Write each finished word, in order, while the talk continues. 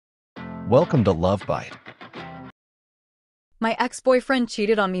Welcome to Love Byte. My ex-boyfriend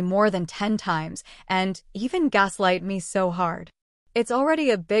cheated on me more than 10 times and even gaslight me so hard. It's already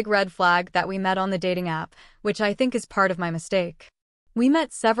a big red flag that we met on the dating app, which I think is part of my mistake. We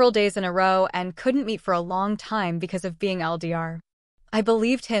met several days in a row and couldn't meet for a long time because of being LDR. I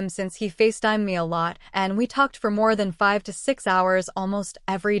believed him since he FaceTimed me a lot, and we talked for more than 5 to 6 hours almost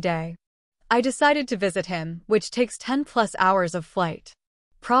every day. I decided to visit him, which takes 10+ hours of flight.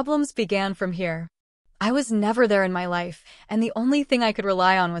 Problems began from here. I was never there in my life, and the only thing I could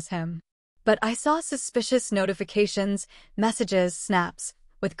rely on was him. But I saw suspicious notifications, messages, snaps,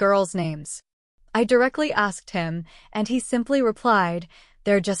 with girls' names. I directly asked him, and he simply replied,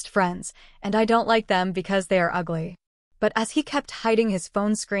 "They're just friends, and I don't like them because they are ugly." But as he kept hiding his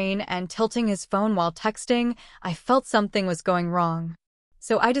phone screen and tilting his phone while texting, I felt something was going wrong.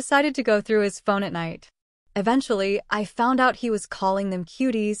 So I decided to go through his phone at night. Eventually, I found out he was calling them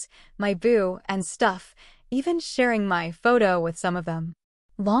cuties, my boo, and stuff, even sharing my photo with some of them.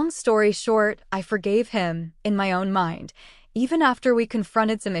 Long story short, I forgave him, in my own mind, even after we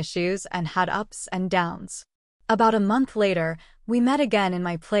confronted some issues and had ups and downs. About a month later, we met again in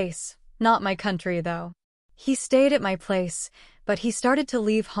my place, not my country though. He stayed at my place, but he started to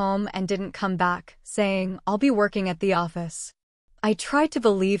leave home and didn't come back, saying, "I'll be working at the office." I tried to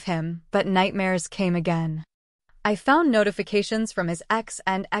believe him, but nightmares came again. I found notifications from his ex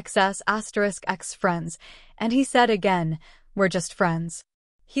and ex friends, and he said again, "We're just friends."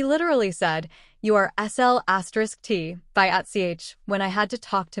 He literally said, "You are SL*T by @ch," when I had to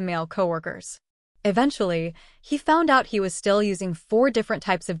talk to male coworkers. Eventually, he found out he was still using 4 different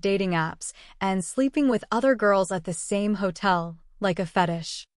types of dating apps and sleeping with other girls at the same hotel, like a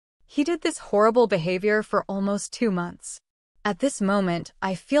fetish. He did this horrible behavior for almost 2 months. At this moment,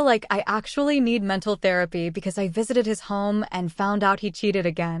 I feel like I actually need mental therapy because I visited his home and found out he cheated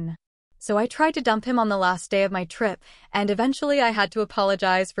again. So I tried to dump him on the last day of my trip, and eventually I had to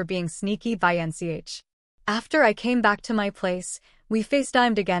apologize for being sneaky by NCH. After I came back to my place, we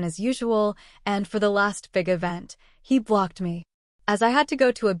FaceTimed again as usual, and for the last big event, he blocked me. As I had to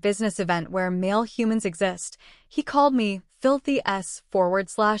go to a business event where male humans exist, he called me filthy S//UT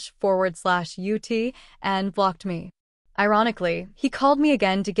and blocked me. Ironically, he called me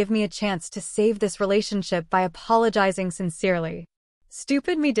again to give me a chance to save this relationship by apologizing sincerely.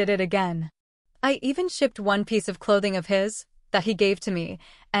 Stupid me did it again. I even shipped one piece of clothing of his, that he gave to me,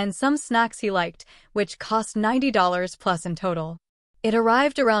 and some snacks he liked, which cost $90 plus in total. It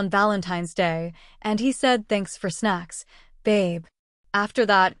arrived around Valentine's Day, and he said, "Thanks for snacks, babe." After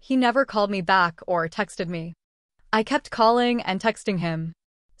that, he never called me back or texted me. I kept calling and texting him.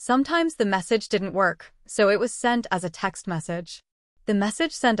 Sometimes the message didn't work, so it was sent as a text message. The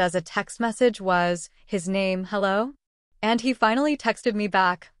message sent as a text message was his name, "Hello?" And he finally texted me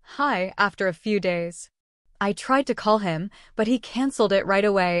back, "Hi," after a few days. I tried to call him, but he canceled it right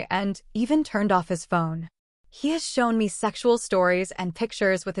away and even turned off his phone. He has shown me sexual stories and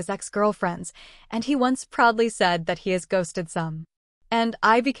pictures with his ex-girlfriends, and he once proudly said that he has ghosted some. And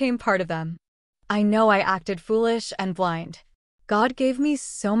I became part of them. I know I acted foolish and blind. God gave me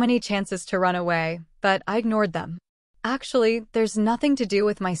so many chances to run away, but I ignored them. Actually, there's nothing to do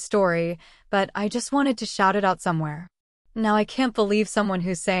with my story, but I just wanted to shout it out somewhere. Now I can't believe someone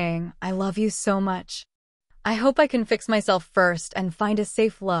who's saying, "I love you so much." I hope I can fix myself first and find a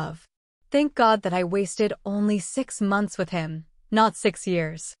safe love. Thank God that I wasted only 6 months with him, not 6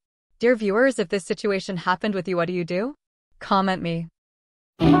 years. Dear viewers, if this situation happened with you, what do you do? Comment me.